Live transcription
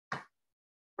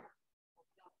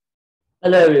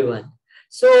Hello everyone.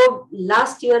 So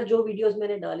last year जो videos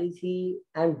मैंने डाली थी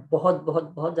एंड बहुत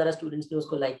बहुत बहुत ज़्यादा स्टूडेंट्स ने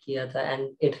उसको लाइक किया था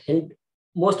and it helped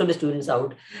most of the students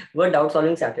out were doubt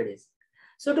solving Saturdays.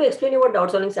 So to explain you what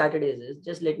doubt solving Saturdays is,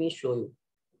 just let me show you.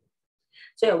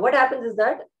 So yeah, what happens is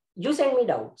that you send me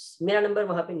doubts. मेरा number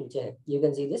वहां पे नीचे है. You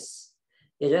can see this.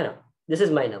 ये जो है ना, this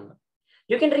is my number.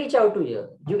 You can reach out to here.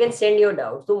 You can send your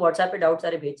doubts. तुम WhatsApp पे doubts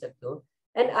सारे भेज सकते हो.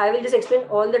 And I will just explain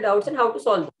all the doubts and how to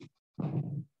solve them.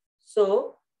 So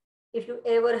if you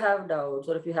ever have doubts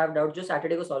or if you have doubts जो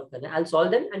Saturday को solve करना है, I'll solve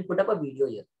them and put up a video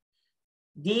here.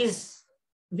 These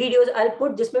videos I'll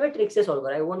put जिसमें मैं tricks से solve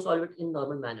कर. I won't solve it in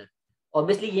normal manner.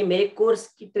 Obviously ये मेरे course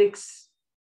की tricks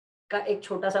का एक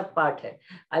छोटा सा पार्ट है.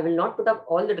 I will not put up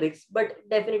all the tricks, but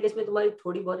definitely इसमें तुम्हारी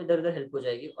थोड़ी बहुत इधर उधर help हो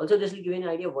जाएगी. Also just to give you an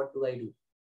idea what do I do.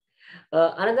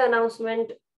 Another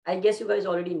announcement. I guess you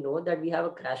guys already know that we have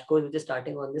a crash course which is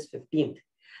starting on this 15th.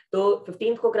 तो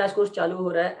 15th को crash course चालू हो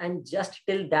रहा है and just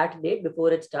till that date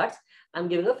before it starts I am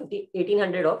giving a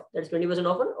 1800 of, that's 20%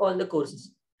 of on all the courses.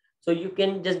 So you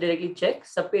can just directly check,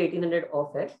 सब पे 1800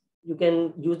 of है. You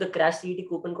can use the crash CET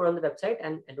coupon code on the website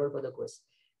and enrol for the course.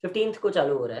 15th को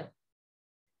चालू हो रहा है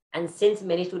and since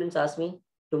many students ask me,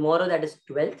 tomorrow that is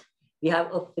 12th we have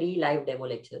a free live demo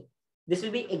lecture. This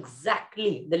will be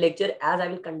exactly the lecture as I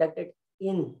will conduct it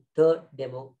in the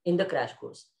demo in the crash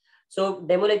course. So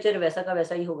demo lecture वैसा का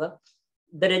वैसा ही होगा.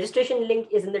 The registration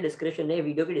link is in the description. मैं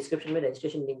video की description में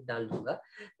registration link डाल दूंगा.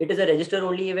 It is a register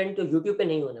only event, तो YouTube पे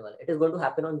नहीं होने वाला. It is going to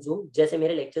happen on Zoom जैसे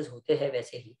मेरे lectures होते हैं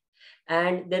वैसे ही.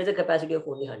 And there is a capacity of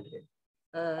only 100.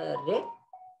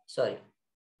 Sorry.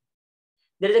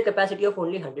 There is a capacity of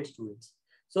only 100 students.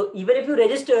 So even if you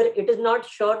register, it is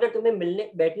not sure that तुम्हें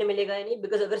मिलने बैठने मिलेगा या नहीं,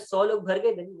 because अगर 100 लोग भर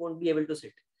गए then you won't be able to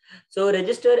sit. So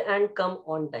register and come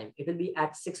on time. It will be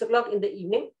at 6 o'clock in the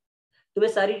evening.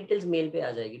 तुम्हें सारी डिटेल्स मेल पे आ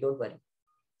जाएगी, don't worry.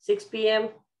 6 PM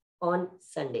on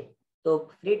Sunday. तो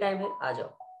फ्री टाइम है, आ जाओ.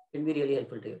 It will be really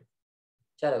helpful to you.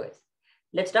 चलो guys,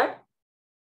 let's start.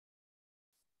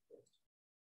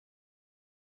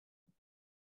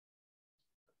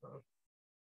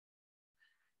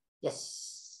 Yes.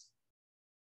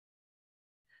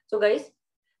 So guys,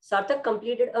 Sarthak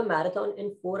completed a marathon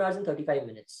in 4 hours and 35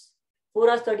 minutes. 4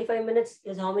 hours 35 minutes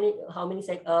is how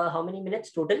many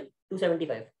minutes total?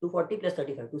 275. 240 plus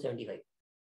 35, 275.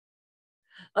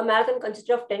 A marathon consists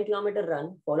of 10-kilometer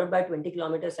run followed by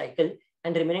 20-kilometer cycle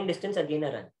and remaining distance again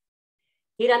a run.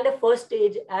 He ran the first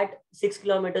stage at 6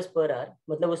 kilometers per hour.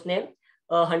 मतलब उसने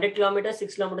 100 kilometers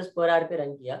 6 kilometers per hour पे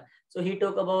run किया. So he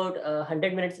took about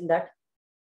 100 minutes in that.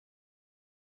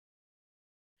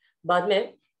 बाद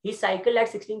में he cycled at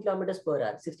 16 kilometers per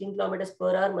hour. 16 kilometers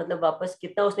per hour मतलब वापस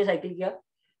कितना उसने साइकिल किया?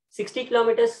 60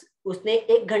 kilometers उसने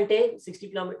एक घंटे 16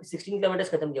 kilometers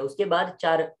खत्म किया. उसके बाद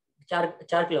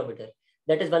 4 kilometre.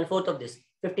 That is 1/4 of this.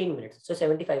 15 minutes. So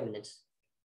 75 minutes.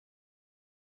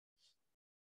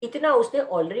 इतना उसने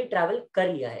ऑलरेडी ट्रैवल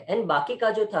कर लिया है. एंड बाकी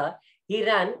का जो था he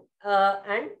ran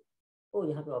and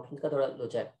यहाँ पे ऑप्शन का थोड़ा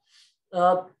लोचा है.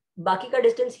 बाकी का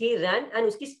डिस्टेंस he ran and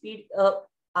उसकी स्पीड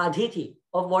आधी थी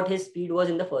of what his speed was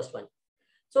in the first one.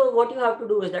 So what you have to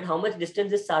do is that how much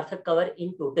distance is Sarthak cover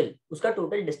in total? उसका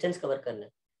total distance cover करना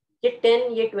है. ये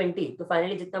 10 ये 20 तो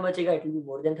finally जितना बचेगा it will be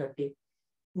more than 30.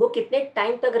 वो कितने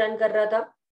टाइम तक रन कर रहा था?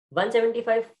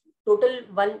 175 टोटल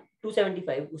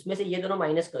 275. उसमें से ये दोनों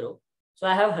माइनस करो. So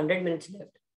I have 100 minutes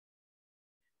left.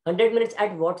 100 minutes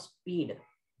at what speed?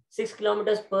 6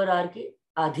 kilometers per hour की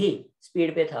आधी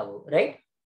स्पीड पे था वो, right?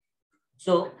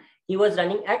 So he was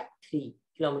running at 3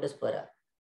 kilometers per hour.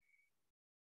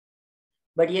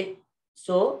 But ये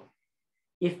so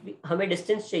if हमें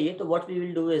distance चाहिए तो what we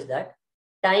will do is that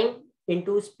time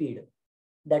into speed,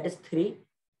 that is 3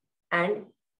 and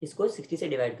इसको 60 से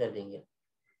डिवाइड कर देंगे.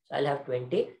 So I'll have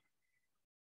 20.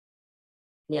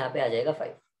 यहाँ पे आ जाएगा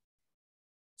 5.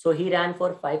 So he ran for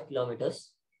 5 kilometers.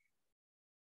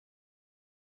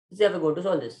 इससे आप going to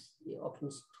solve this. ये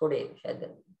options थोड़े शायद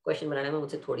क्वेश्चन बनाने में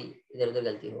मुझसे थोड़ी इधर उधर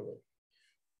गलती हो गई.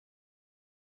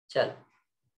 चल.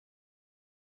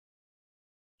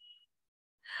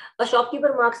 A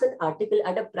shopkeeper marks an article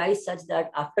at a price such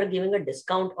that after giving a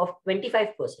discount of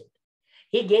 25%,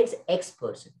 he gains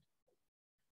X%.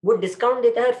 वो डिस्काउंट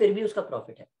देता है और फिर भी उसका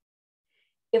प्रॉफिट है.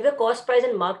 If the cost price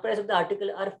and market price of the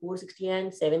article are 460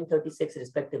 and 736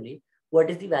 respectively, what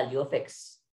is the value of X?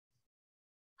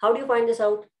 How do you find this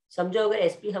out? समझो अगर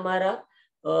SP हमारा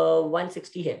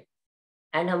 160 है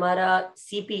and हमारा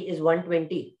CP is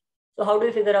 120, so how do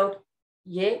you figure out?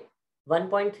 ये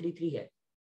 1.33 है.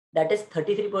 That is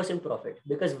 33% profit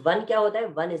because 1 क्या होता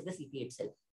है? 1 is the CP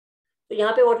itself. तो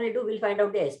यहाँ पे what we'll do? We'll find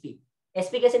out the SP.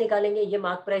 SP कैसे निकालेंगे? ये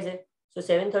मार्क प्राइस है. So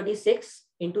 736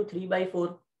 into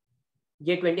 3/4.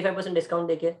 ये 25% डिस्काउंट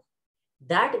देके,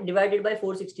 that divided by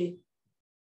 460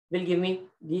 will give me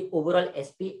the overall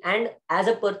SP and as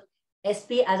a per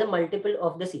SP as a multiple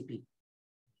of the CP.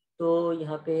 तो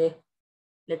यहाँ पे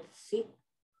let's see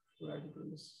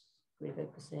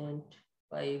 25%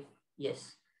 5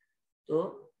 yes,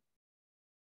 तो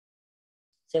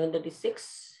 736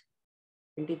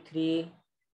 23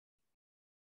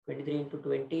 into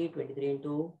 20 23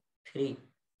 into 3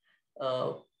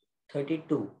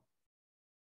 32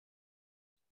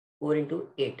 4 into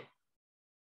 8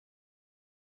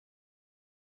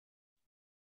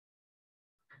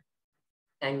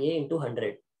 and ये into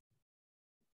 100,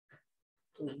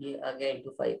 तो ये आ गया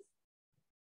into 5.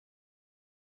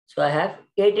 So I have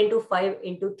 8 into 5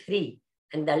 into 3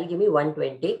 and that will give me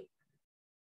 120.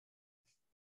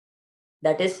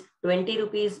 That is 20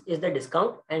 rupees is the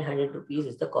discount and 100 rupees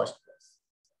is the cost price.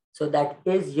 So that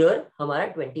is your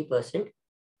हमारा 20%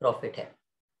 profit है.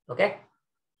 Okay.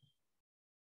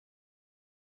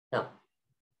 Now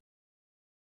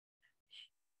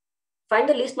find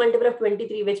the least multiple of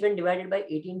 23 which when divided by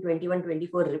 18, 21,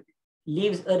 24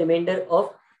 leaves a remainder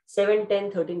of 7,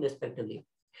 10, 13 respectively.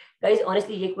 Guys,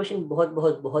 honestly ये question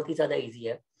बहुत ही ज्यादा easy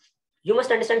है. You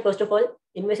must understand first of all,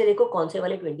 इनमें से देखो कौन से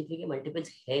वाले 23 के मल्टीपल्स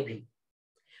है भी.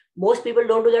 Most people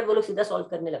don't do that, वो लोग सीधा सॉल्व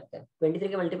करने लगते हैं. 23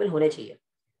 के मल्टीपल होने चाहिए.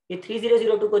 ये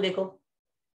 3002 को देखो,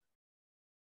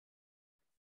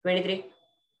 23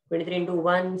 into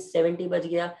 1 70 बच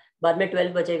गया, बाद में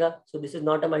 12 बचेगा. So this is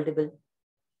not a multiple.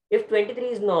 If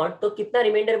 23 is not, तो कितना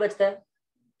रिमाइंडर बचता है?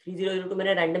 3002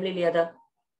 मैंने रैंडमली लिया था,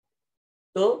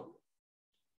 तो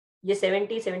ये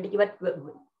 70 के बाद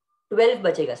 12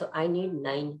 बचेगा. So I need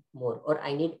 9 more or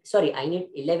I need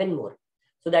 11 more.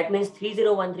 So that means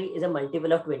 3013 is a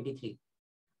multiple of 23.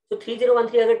 So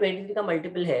 3013 अगर 23 का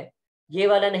multiple है, ये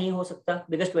वाला नहीं हो सकता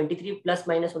because 23 प्लस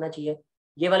माइनस होना चाहिए.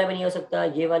 ये वाला भी नहीं हो सकता,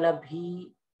 ये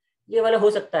वाला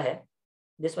हो सकता है,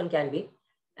 this one can be,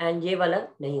 and ये वाला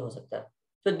नहीं हो सकता.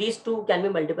 So these two can be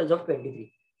multiples of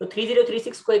 23. तो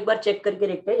 3036 को एक बार चेक करके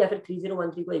देखते हैं या फिर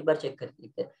 3013 को एक बार चेक करके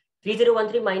देखते हैं.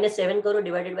 3013 minus 7 करो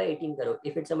divided by 18 करो.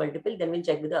 If it's a multiple, then we'll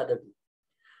check with the other two.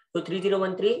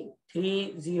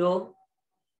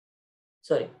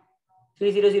 So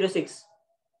 3006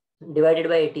 divided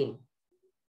by 18.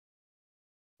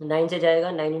 9 से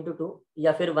जाएगा, 9 into 2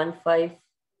 या फिर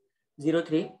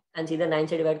 1503 and सीधा 9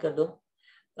 से डिवाइड कर दो.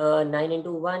 9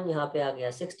 into 1 यहाँ पे आ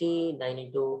गया 60, 9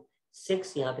 into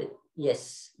 6 यहाँ पे,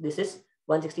 yes, this is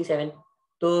 167.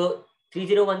 तो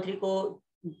 3013 को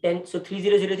 10, so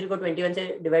 3003 को 21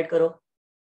 से डिवाइड करो.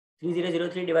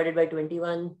 3003 divided by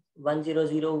 21,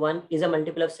 1001 is a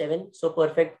multiple of 7, so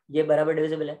perfect, ये बराबर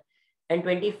डिविजिबल है. And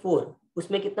 24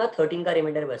 उसमें कितना 13 का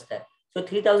रिमाइंडर बचता है. So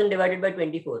 3000 divided by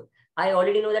 24. I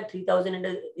already know that 3000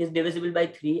 is divisible by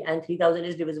 3 and 3000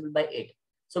 is divisible by 8.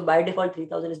 So by default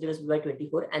 3000 is divisible by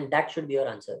 24 and that should be your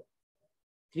answer.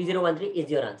 3013 is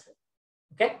your answer.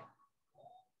 Okay.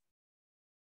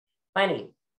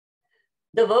 Finally,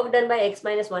 the work done by x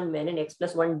minus 1 men in x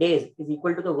plus 1 days is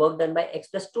equal to the work done by x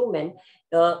plus 2 men.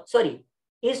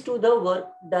 Is to the work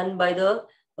done by the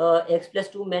x plus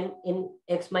 2 men in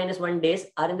x minus 1 days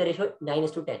are in the ratio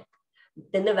 9:10.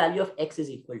 Then the value of x is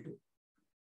equal to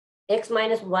x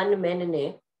minus 1 men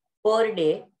ने per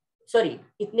day,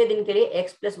 इतने दिन के लिए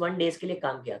x plus 1 days के लिए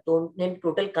काम किया, तो उन्होंने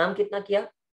टोटल काम कितना किया?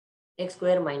 x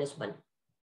square minus 1.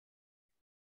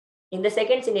 In the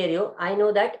second scenario, I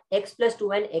know that x plus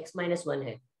 2 and x minus 1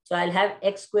 है, so I'll have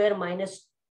x square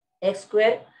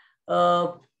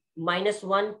minus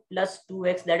 1 plus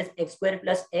 2x, that is x square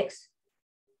plus x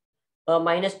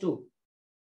minus 2,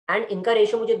 and इनका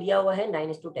ratio मुझे दिया हुआ है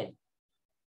 9:10.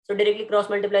 So directly cross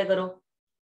multiply करो.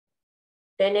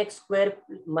 10x square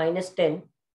minus 10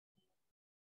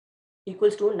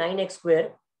 equals to 9x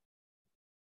square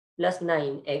plus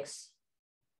 9x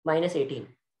minus 18.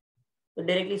 तो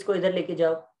directly इसको इधर लेके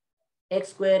जाओ. x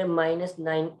square minus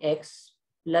 9x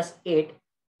plus 8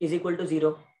 is equal to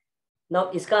 0.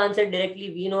 Now इसका answer directly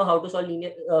we know how to solve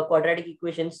linear quadratic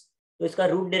equations. तो इसका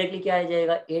root directly क्या आ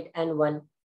जाएगा? 8 and 1,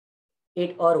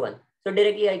 8 और 1. So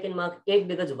directly I can mark 8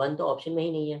 because 1 तो ऑप्शन में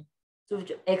ही नहीं है. So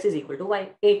x is equal to y.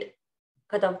 8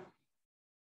 खत्म.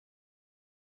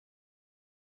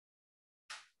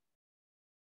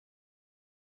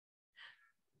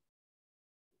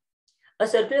 A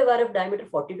circular wire of diameter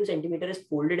 42 cm is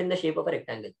folded in the shape of a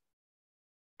rectangle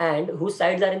and whose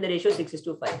sides are in the ratio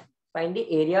 6:5. Find the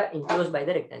area enclosed by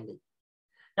the rectangle.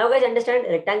 Now guys understand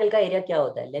rectangle का area क्या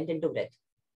होता है? Length into breadth.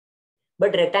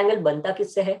 But rectangle बनता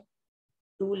किससे है?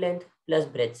 2 length plus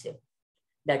breadth से.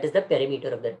 That is the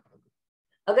perimeter of the rectangle.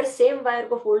 अगर same wire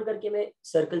को फोल्ड करके मैं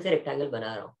सर्कल से रेक्टेंगल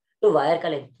बना रहा हूँ तो वायर का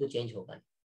लेंथ तो चेंज होगा.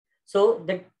 So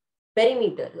the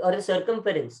perimeter or the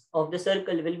circumference of the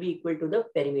circle will be equal to the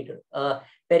perimeter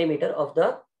of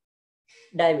the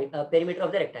diameter, perimeter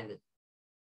of the rectangle.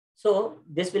 So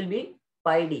this will be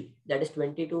pi d, that is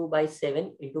 22 by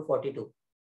 7 into 42.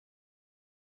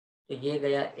 So ये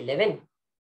गया 11.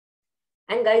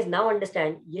 And guys, now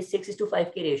understand, ये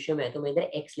 6:5 के ratio में है, तो मैं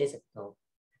इधर x ले सकता हूँ.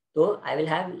 तो I will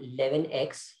have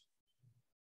 11x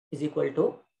is equal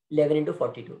to 11 into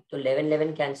 42. तो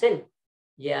 11 cancel,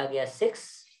 ये आ गया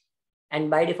 6. And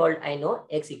by default, I know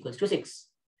x equals to 6.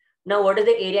 Now, what is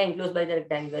the area enclosed by the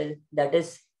rectangle? That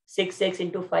is 6x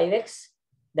into 5x.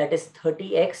 That is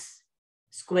 30x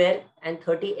square. And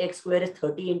 30x square is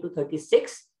 30 into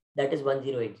 36. That is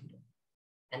 1080.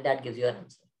 And that gives you an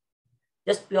answer.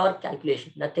 Just pure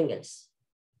calculation, nothing else.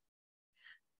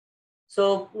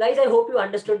 So, guys, I hope you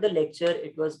understood the lecture.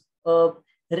 It was a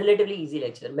relatively easy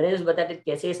lecture. मैंने just बताया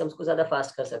कैसे sums को ज़्यादा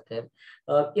fast कर सकते हैं.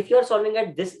 If you are solving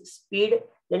at this speed,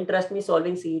 then trust me,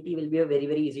 solving CET will be a very,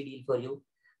 very easy deal for you.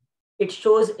 It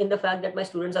shows in the fact that my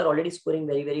students are already scoring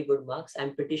very, very good marks.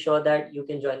 I'm pretty sure that you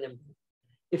can join them.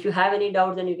 If you have any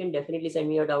doubts, then you can definitely send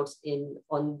me your doubts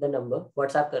on the number,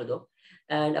 WhatsApp कर दो.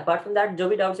 And apart from that, जो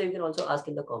भी doubts है, you can also ask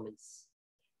in the comments.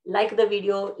 Like the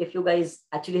video if you guys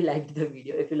actually liked the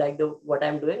video. If you like what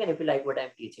I'm doing and if you like what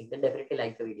I'm teaching, then definitely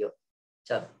like the video.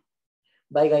 Chalo.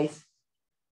 Bye guys.